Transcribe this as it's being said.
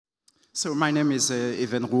So my name is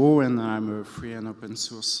Evan Rouault, and I'm a free and open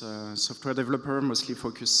source software developer, mostly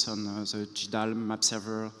focused on the GDAL map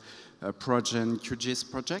server Proj and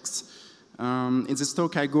QGIS projects. In this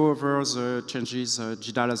talk, I go over the changes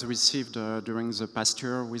GDAL has received during the past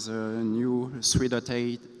year with the new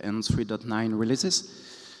 3.8 and 3.9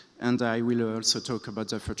 releases. And I will also talk about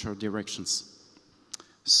the future directions.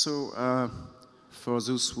 So for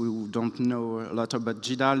those who don't know a lot about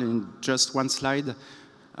GDAL, in just one slide,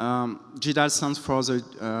 GDAL stands for the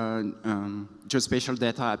Geospatial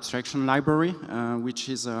Data Abstraction Library, which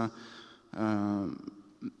is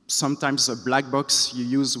sometimes a black box you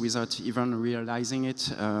use without even realizing it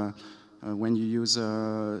when you use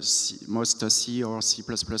most C or C++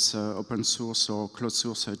 open source or closed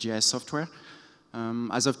source GIS software.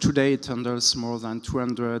 As of today, it handles more than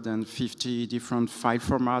 250 different file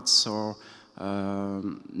formats or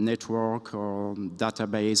network or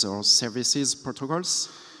database or services protocols.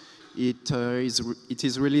 It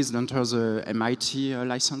is released under the MIT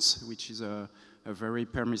license, which is a very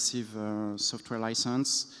permissive software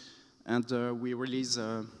license. And we release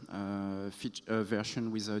a version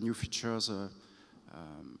with new features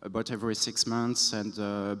about every 6 months, and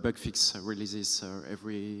bug fix releases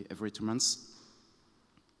every 2 months.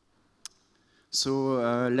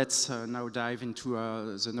 So let's now dive into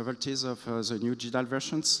the novelties of the new GDAL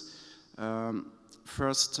versions.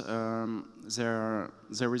 First, there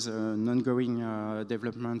is an ongoing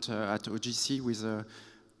development at OGC with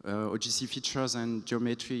OGC features and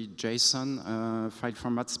geometry JSON file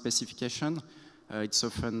format specification. It's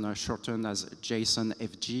often shortened as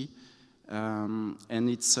JSONFG, and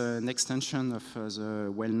it's an extension of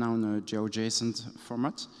the well-known GeoJSON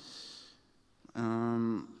format.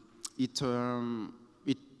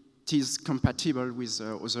 It is compatible with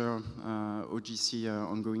other OGC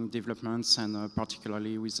ongoing developments, and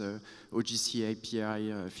particularly with OGC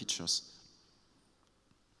API features.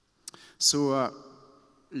 So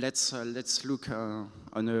let's look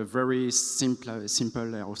on a very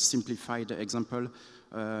simple or simplified example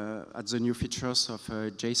at the new features of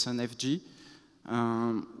JSONFG.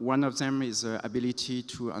 One of them is the ability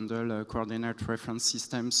to handle coordinate reference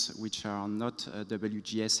systems which are not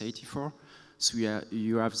WGS84. So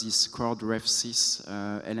you have this chord refsys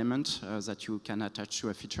element that you can attach to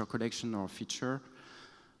a feature collection or feature.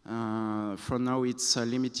 For now, it's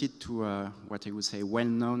limited to what I would say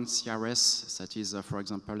well-known CRS, that is, for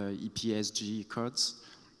example, EPSG codes.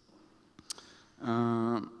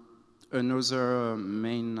 Another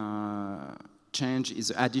main change is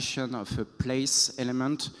the addition of a place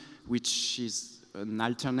element, which is an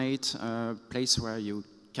alternate place where you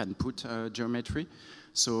can put geometry.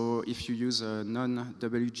 So if you use a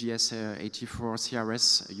non-WGS84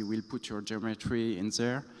 CRS, you will put your geometry in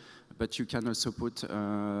there, but you can also put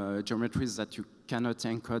geometries that you cannot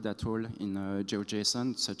encode at all in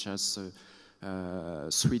GeoJSON, such as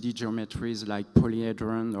 3D geometries like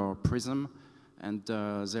polyhedron or prism, and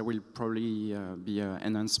there will probably be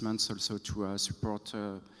enhancements also to support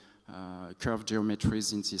curved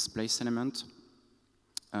geometries in this place element.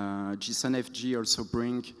 JSONFG also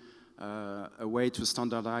brings a way to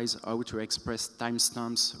standardize how to express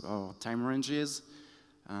timestamps or time ranges.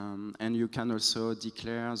 And you can also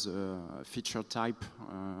declare the feature type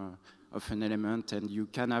of an element, and you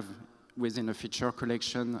can have within a feature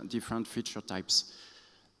collection different feature types.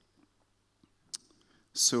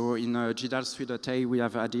 So in GDAL 3.8, we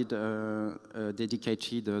have added a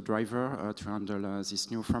dedicated driver to handle this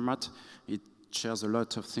new format. It shares a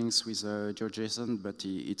lot of things with GeoJSON, but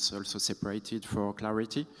it's also separated for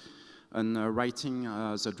clarity. And writing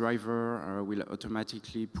the driver will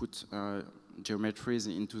automatically put geometries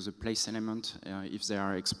into the place element if they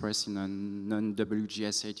are expressed in a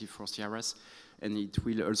non-WGS84 CRS, and it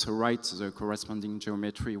will also write the corresponding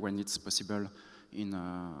geometry when it's possible in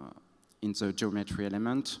the geometry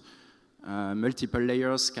element. Multiple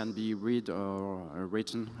layers can be read or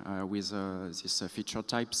written with this feature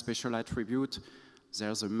type special attribute.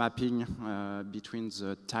 There's a mapping between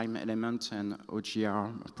the time element and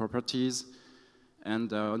OGR properties.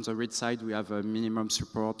 And on the read side, we have a minimum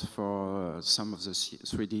support for some of the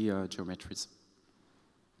 3D geometries.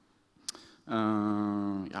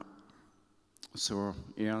 Yeah. So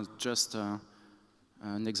here's just an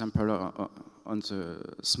example on the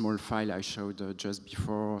small file I showed just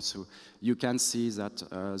before. So you can see that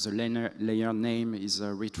the layer name is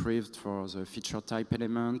retrieved for the feature type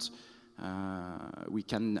element. We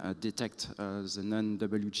can detect the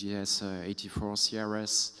non-WGS84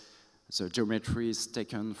 CRS. The geometry is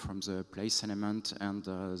taken from the place element, and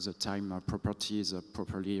the time property is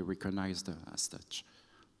properly recognized as such.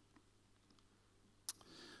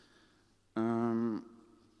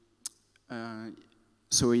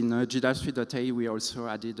 So in GDAL3.a, we also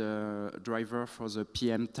added a driver for the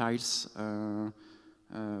PMTiles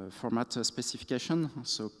format specification.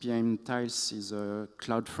 So PMTiles is a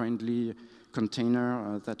cloud-friendly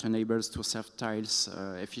container that enables to serve tiles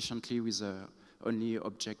efficiently with only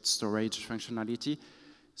object storage functionality.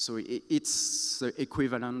 So it's the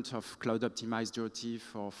equivalent of cloud-optimized GOT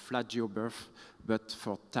for flat GeoBirth, but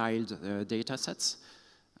for tiled datasets.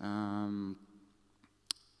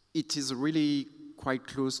 It is really quite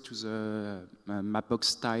close to the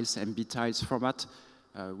Mapbox Tiles, MB-Tiles format,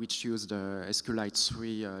 which used the SQLite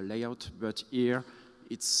 3 layout, but here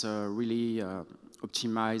it's really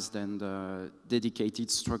optimized and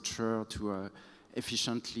dedicated structure to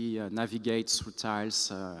efficiently navigate through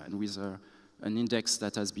tiles and with an index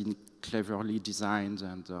that has been cleverly designed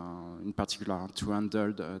and in particular to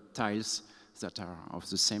handle tiles that are of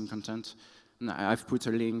the same content. And I've put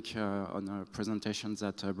a link on a presentation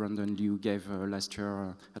that Brandon Liu gave last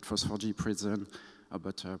year at FOSS4GE Prison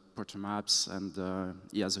about ProtoMaps, and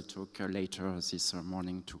he has a talk later this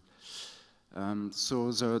morning too.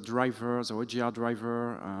 So the driver, the OGR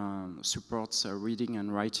driver, supports reading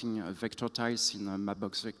and writing vector tiles in a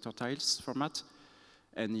Mapbox vector tiles format.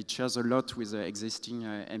 And it shares a lot with the existing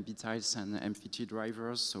MB tiles and MFT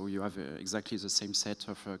drivers, so you have exactly the same set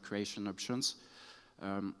of creation options.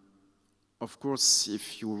 Of course,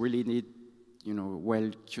 if you really need, well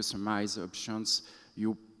customized options,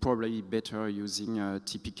 you probably better using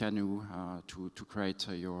TPCanoe to create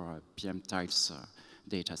your PMTiles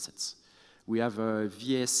datasets. We have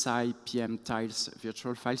VSI PMTiles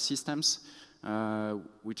virtual file systems,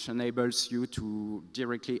 which enables you to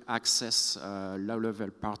directly access low-level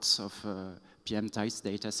parts of PMTiles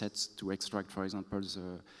datasets to extract, for example,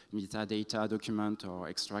 the metadata document or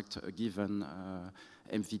extract a given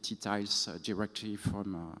MVT tiles directly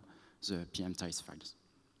from the PMTiles files.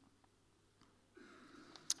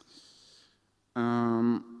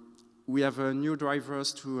 We have new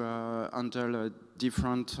drivers to handle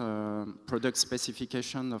different product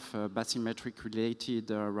specification of bathymetric related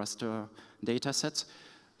raster datasets.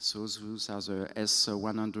 So those are the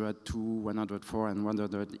S102, 104, and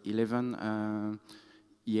 111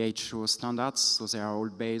 EHO standards. So they are all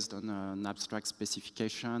based on an abstract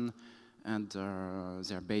specification, and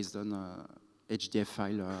they are based on a HDF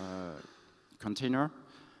file container.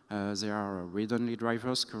 They are read-only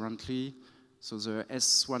drivers currently. So the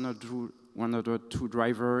S102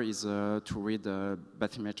 driver is to read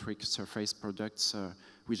bathymetric surface products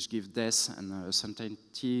which give depth and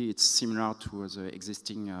certainty. It's similar to the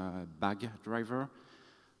existing bag driver.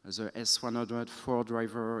 The S104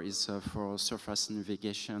 driver is for surface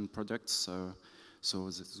navigation products.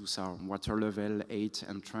 So those are water level, 8,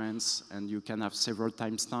 and trends, and you can have several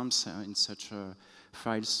timestamps in such a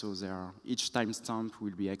file. So each timestamp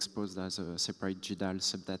will be exposed as a separate GDAL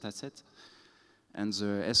subdataset. And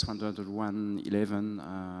the S10111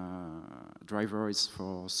 driver is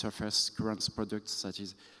for surface currents products. That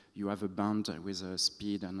is, you have a band with a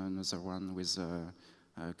speed and another one with a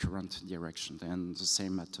current direction, and the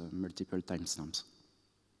same at multiple timestamps.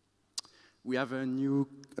 We have a new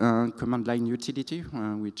command line utility,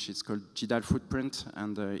 which is called GDAL footprint,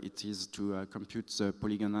 and it is to compute the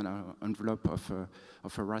polygonal envelope of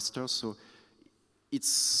a raster. So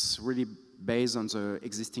it's really based on the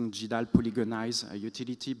existing GDAL polygonize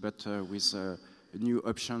utility, but with new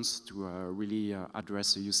options to really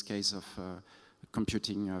address the use case of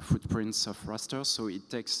computing footprints of rasters. So it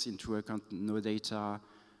takes into account no data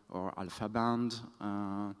or alpha band.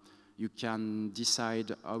 You can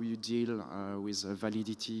decide how you deal with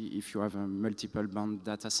validity if you have a multiple band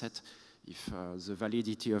dataset. If the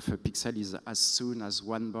validity of a pixel is as soon as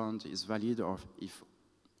one band is valid, or if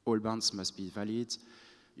all bands must be valid.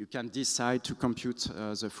 You can decide to compute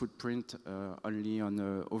the footprint only on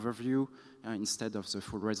an overview instead of the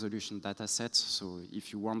full resolution dataset. So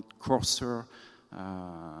if you want coarser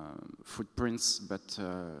footprints but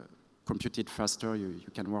compute it faster, you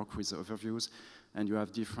can work with overviews. And you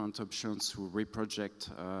have different options to reproject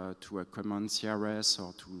to a common CRS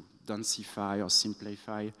or to densify or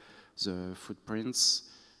simplify the footprints.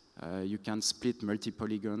 You can split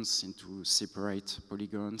multi-polygons into separate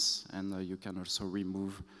polygons, and you can also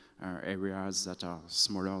remove areas that are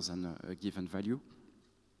smaller than a given value.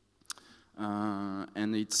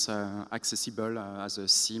 And it's accessible as a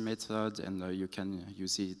C method, and you can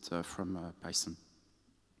use it from Python.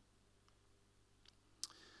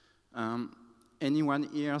 Anyone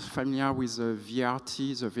here familiar with the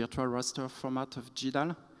VRT, the virtual raster format of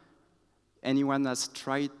GDAL? Anyone has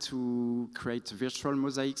tried to create virtual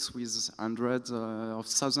mosaics with hundreds of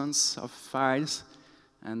thousands of files?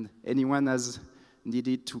 And anyone has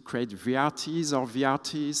needed to create VRTs or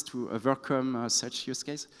VRTs to overcome such use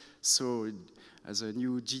case. So as a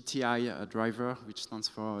new GTI driver, which stands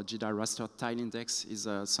for GDAL Raster Tile Index, is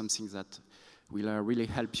something that will really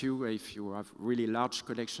help you if you have really large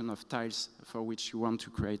collection of tiles for which you want to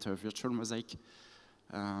create a virtual mosaic.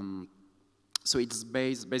 So it's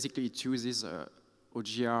basically it uses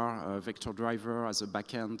OGR vector driver as a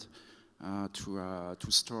backend to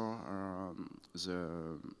store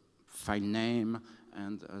the file name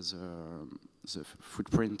and the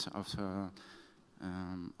footprint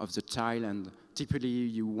of the tile, and typically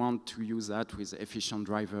you want to use that with efficient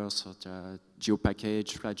drivers such as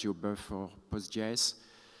GeoPackage, FlatGeoBuff, or PostGIS.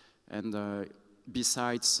 And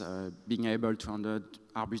besides being able to handle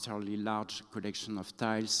arbitrarily large collection of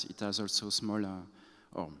tiles, it has also small,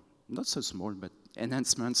 or not so small, but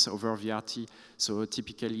enhancements over VRT. So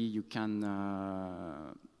typically you can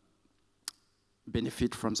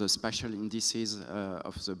benefit from the spatial indices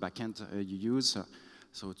of the backend you use.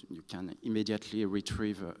 So you can immediately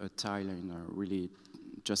retrieve a tile in really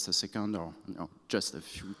just a second, or just a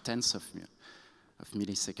few tenths of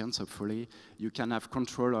milliseconds, hopefully. You can have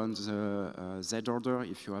control on the Z order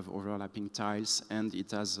if you have overlapping tiles, and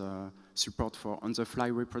it has support for on-the-fly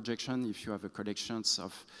reprojection if you have a collections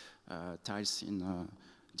of tiles in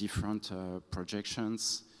different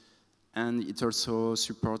projections. And it also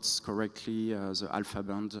supports correctly the alpha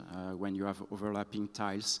band when you have overlapping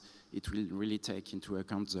tiles. It will really take into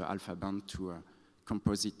account the alpha band to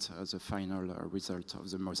composite the final result of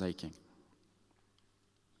the mosaicing.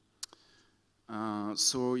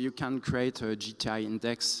 So you can create a GTI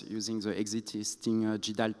index using the existing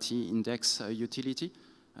GDAL Tile Index utility,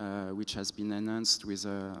 which has been enhanced with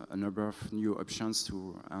a number of new options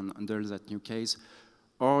to handle that new case.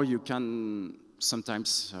 Or you can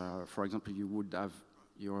sometimes, for example, you would have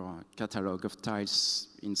your catalog of tiles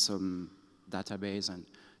in some database, and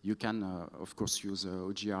you can, of course, use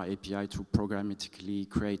OGR API to programmatically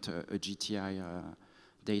create a GTI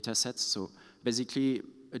dataset. So basically,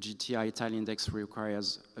 a GTI tile index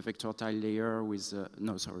requires a vector tile layer with, a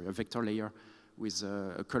vector layer with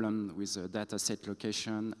a column with a dataset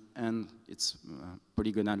location and its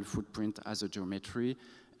polygonal footprint as a geometry,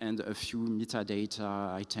 and a few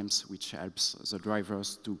metadata items which helps the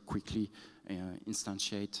drivers to quickly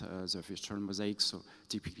instantiate the virtual mosaic. So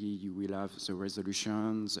typically you will have the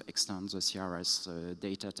resolution, the extent, the CRS, the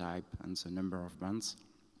data type, and the number of bands.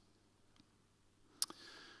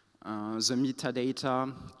 The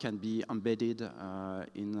metadata can be embedded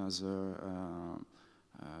in the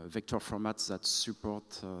vector formats that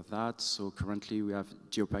support that. So currently we have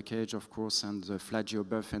GeoPackage, of course, and the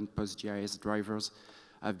FlatGeoBuff and PostGIS drivers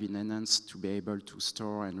have been enhanced to be able to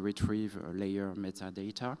store and retrieve layer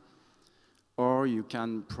metadata. Or you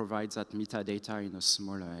can provide that metadata in a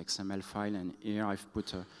small XML file, and here I've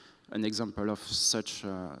put an example of such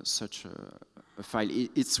a file.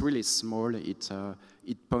 It's really small. It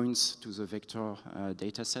points to the vector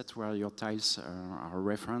dataset where your tiles are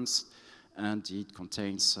referenced, and it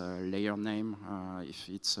contains a layer name if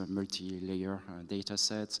it's a multi-layer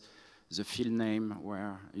dataset, the field name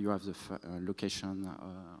where you have the location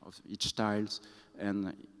of each tiles,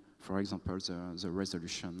 and, for example, the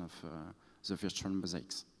resolution of the virtual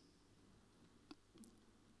mosaics.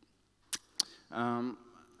 I'm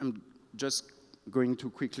just going to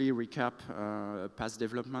quickly recap past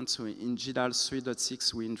developments. So in GDAL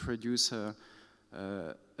 3.6, we introduced a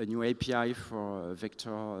new API for a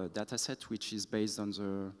vector dataset, which is based on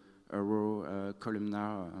the Rouault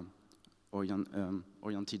columnar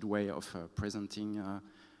oriented way of presenting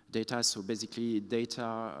data. So basically,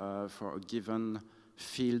 data for a given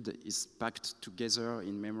field is packed together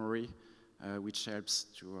in memory, which helps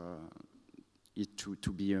it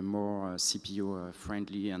to be a more CPU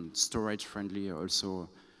friendly and storage friendly also,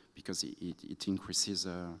 because it increases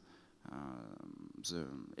the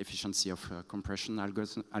efficiency of compression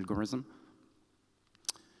algorithm.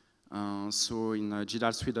 So in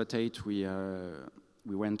GDAL 3.8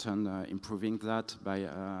 we went on improving that by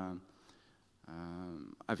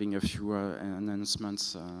having a few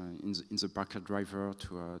enhancements in the Parquet driver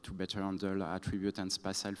to better handle attribute and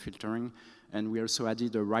spatial filtering. And we also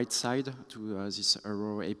added a write side to this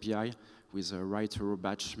Rouault API with a write Rouault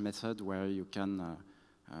batch method, where you can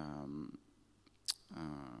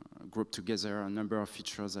group together a number of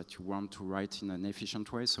features that you want to write in an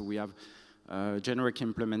efficient way. So we have generic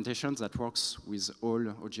implementation that works with all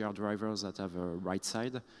OGR drivers that have a write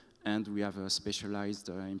side, and we have a specialized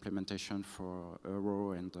implementation for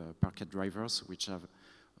Rouault and Parquet drivers, which have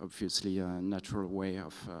obviously a natural way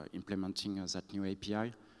of implementing that new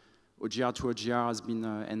API. OGR to OGR has been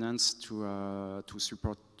enhanced to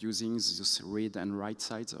support using this read and write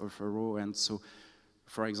sides of a row. And so,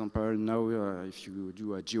 for example, now if you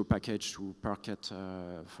do a GeoPackage to Parquet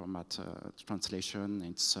format translation,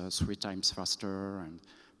 it's 3 times faster, and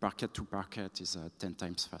Parquet to Parquet is 10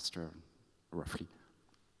 times faster, roughly.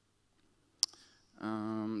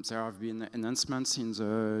 There have been enhancements in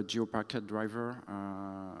the GeoParquet driver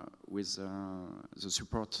with the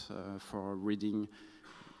support for reading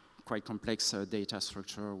quite complex data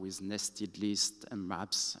structure with nested lists and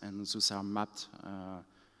maps, and those are mapped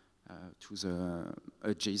to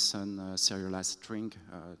a JSON serialized string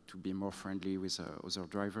to be more friendly with other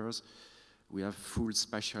drivers. We have full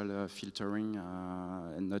spatial filtering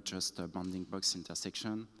and not just a bounding box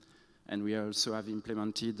intersection. And we also have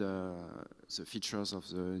implemented the features of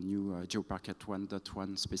the new GeoParquet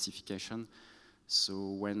 1.1 specification. So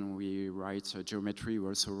when we write a geometry, we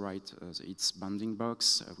also write its bounding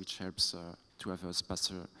box, which helps to have a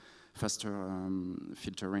faster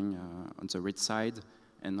filtering on the read side.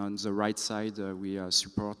 And on the right side, we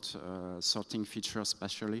support sorting features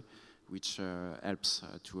spatially, which helps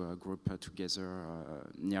to group together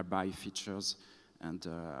nearby features and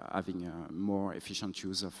having a more efficient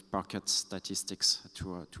use of Parquet statistics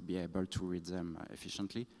to be able to read them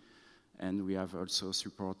efficiently. And we have also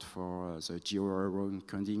support for the GeoArrow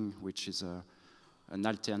encoding, which is an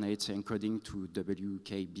alternate encoding to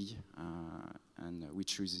WKB, and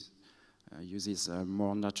which uses a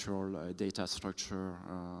more natural data structure.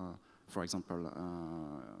 For example,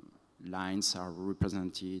 lines are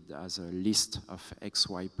represented as a list of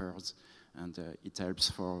XY pairs, and it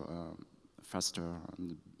helps for faster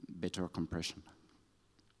and better compression.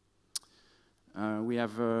 We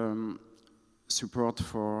have support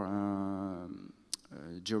for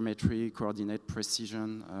geometry coordinate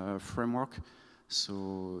precision framework.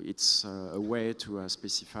 So it's a way to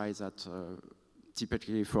specify that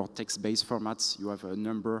typically for text-based formats, you have a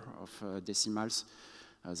number of decimals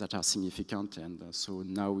that are significant, and so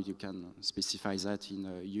now you can specify that in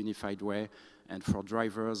a unified way. And for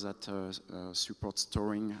drivers that support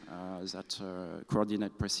storing that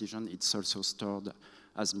coordinate precision, it's also stored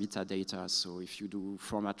as metadata. So if you do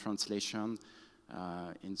format translation,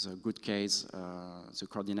 in the good case, the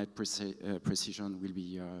coordinate precision will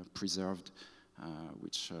be preserved,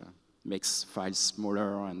 which makes files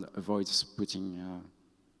smaller and avoids putting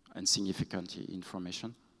insignificant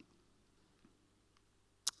information.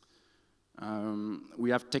 We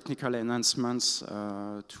have technical enhancements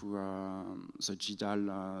to the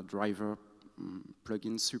GDAL driver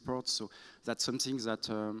plugin support. So that's something that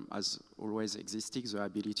has always existed, the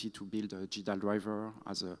ability to build a GDAL driver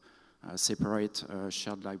as a separate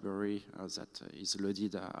shared library that is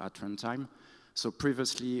loaded at runtime. So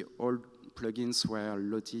previously, all plugins were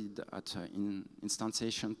loaded at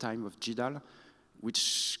instantiation time of GDAL,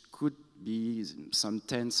 which could be some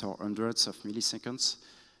tens or hundreds of milliseconds.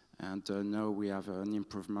 And now we have an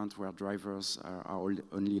improvement where drivers are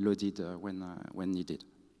only loaded when needed.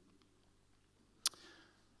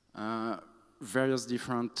 Various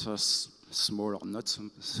different small or not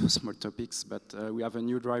so small topics, but we have a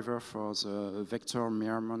new driver for the vector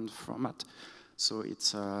measurement format. So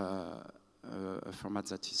it's a format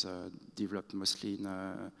that is developed mostly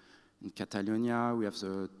in Catalonia. We have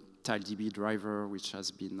the TileDB driver, which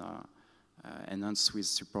has been enhanced with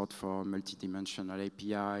support for multi-dimensional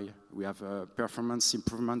API. We have performance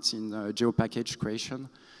improvements in GeoPackage creation.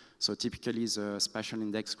 So typically the spatial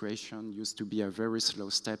index creation used to be a very slow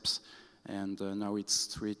steps, and now it's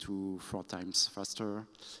 3 to 4 times faster.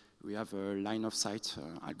 We have a line of sight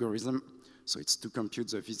algorithm. So it's to compute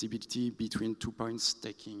the visibility between 2 points,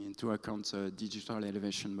 taking into account the digital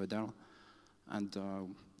elevation model. And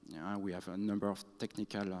yeah, we have a number of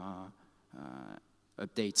technical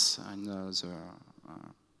updates and the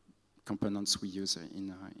components we use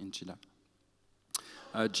in GDAL.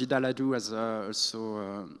 GDAL Ado has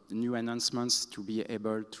also new enhancements to be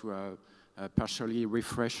able to partially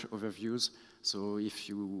refresh overviews. So if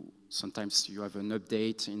sometimes you have an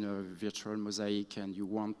update in a virtual mosaic and you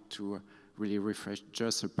want to really refresh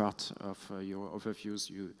just a part of your overviews,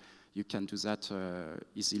 you can do that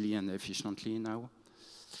easily and efficiently now.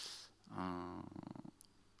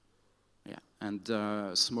 Yeah, and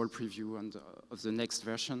small preview of the next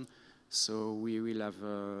version. So we will have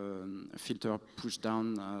filter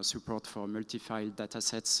push-down support for multi-file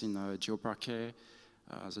datasets in GeoParquet.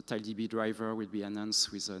 The TileDB driver will be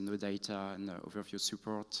enhanced with no data and overview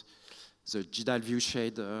support. The GDAL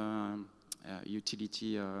viewshade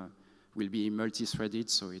utility will be multi-threaded,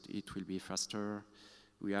 so it will be faster.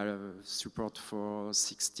 We have support for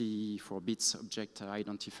 64 bits object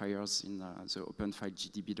identifiers in the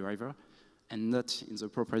OpenFileGDB driver, and not in the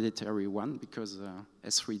proprietary one, because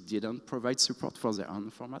S3 didn't provide support for their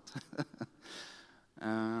own format.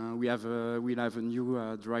 We'll have a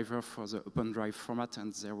new driver for the OpenDrive format,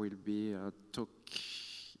 and there will be a talk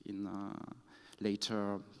in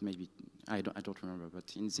later, maybe, I don't remember,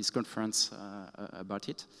 but in this conference about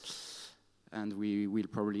it. And we will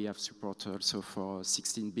probably have support also for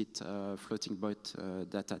 16-bit floating point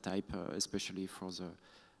data type, especially for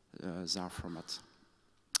the ZAR format.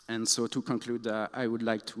 And so to conclude, I would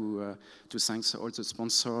like to thank all the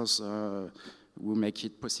sponsors who make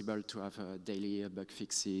it possible to have daily bug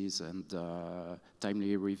fixes and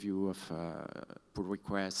timely review of pull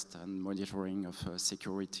requests and monitoring of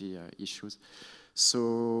security issues.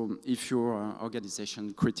 So if your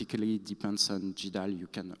organization critically depends on GDAL, you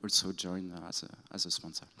can also join as a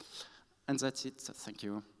sponsor. And that's it. Thank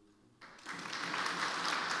you.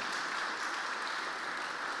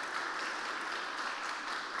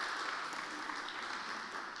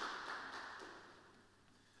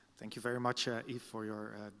 Thank you very much, Yves, for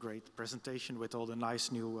your great presentation with all the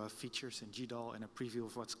nice new features in GDAL and a preview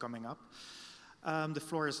of what's coming up. The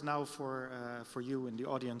floor is now for you in the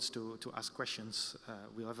audience to ask questions.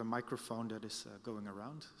 We'll have a microphone that is going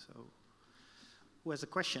around. So, who has a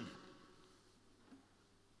question?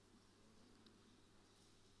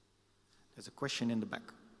 There's a question in the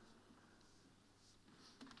back.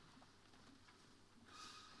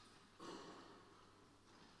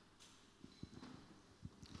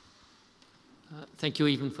 Thank you,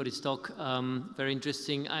 Yves, for this talk. Very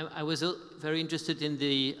interesting. I was very interested in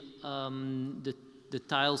the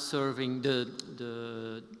tile serving, the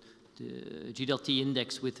GDAL Tile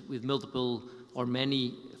Index with multiple or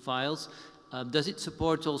many files. Does it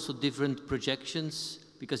support also different projections?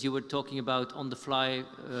 Because you were talking about on-the-fly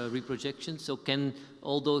reprojections. So can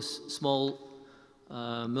all those small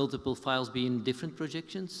multiple files be in different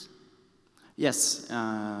projections? Yes.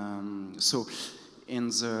 So in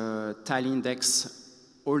the tile index,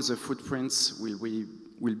 all the footprints will be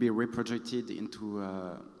reprojected into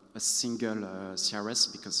a single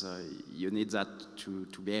CRS, because you need that to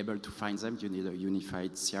be able to find them. You need a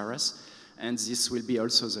unified CRS. And this will be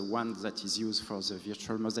also the one that is used for the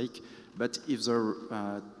virtual mosaic. But if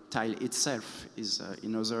the tile itself is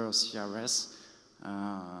in other CRS,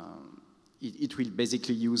 it will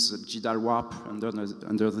basically use GDAL warp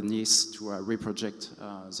underneath to reproject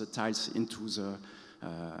the tiles into the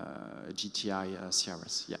GTI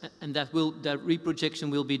CRS. Yeah. And that reprojection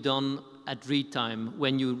will be done at read time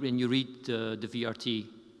when you read the VRT.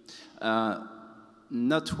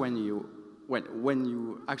 Not when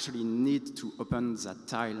you actually need to open that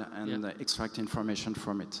tile and extract information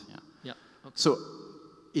from it. Yeah. Yeah. Okay. So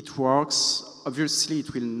it works. Obviously,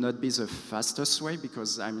 it will not be the fastest way,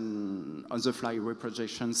 because on-the-fly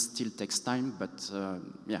reprojection still takes time. But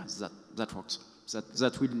yeah, that works.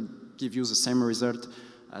 That will give you the same result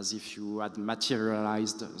as if you had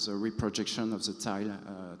materialized the reprojection of the tile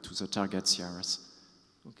to the target CRS.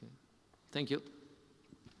 Okay. Thank you.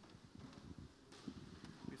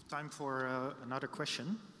 We have time for another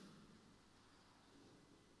question.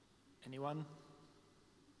 Anyone?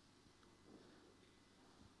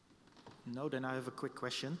 No, then I have a quick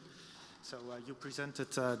question. So you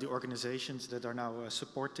presented the organizations that are now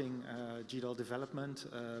supporting GDAL development.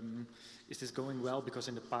 Is this going well? Because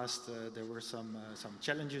in the past there were some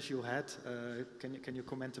challenges you had. Can you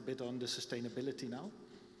comment a bit on the sustainability now?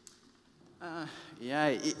 Yeah,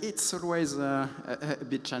 it's always a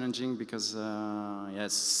bit challenging, because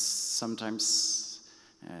yes, sometimes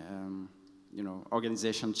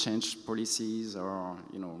organizations change policies, or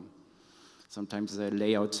sometimes they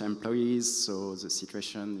lay out employees, so the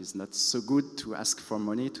situation is not so good to ask for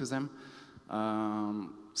money to them.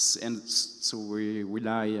 And so we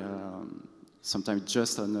rely sometimes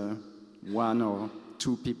just on one or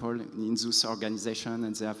two people in this organization,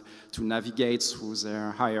 and they have to navigate through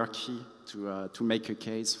their hierarchy to make a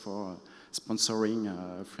case for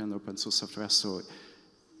sponsoring free open source software. So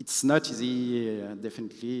it's not easy,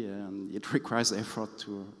 definitely, and it requires effort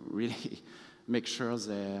to really make sure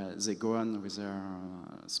they go on with their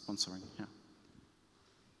sponsoring. Yeah.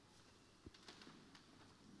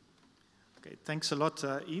 Okay, thanks a lot,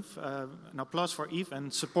 Yves. An applause for Yves,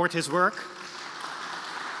 and support his work.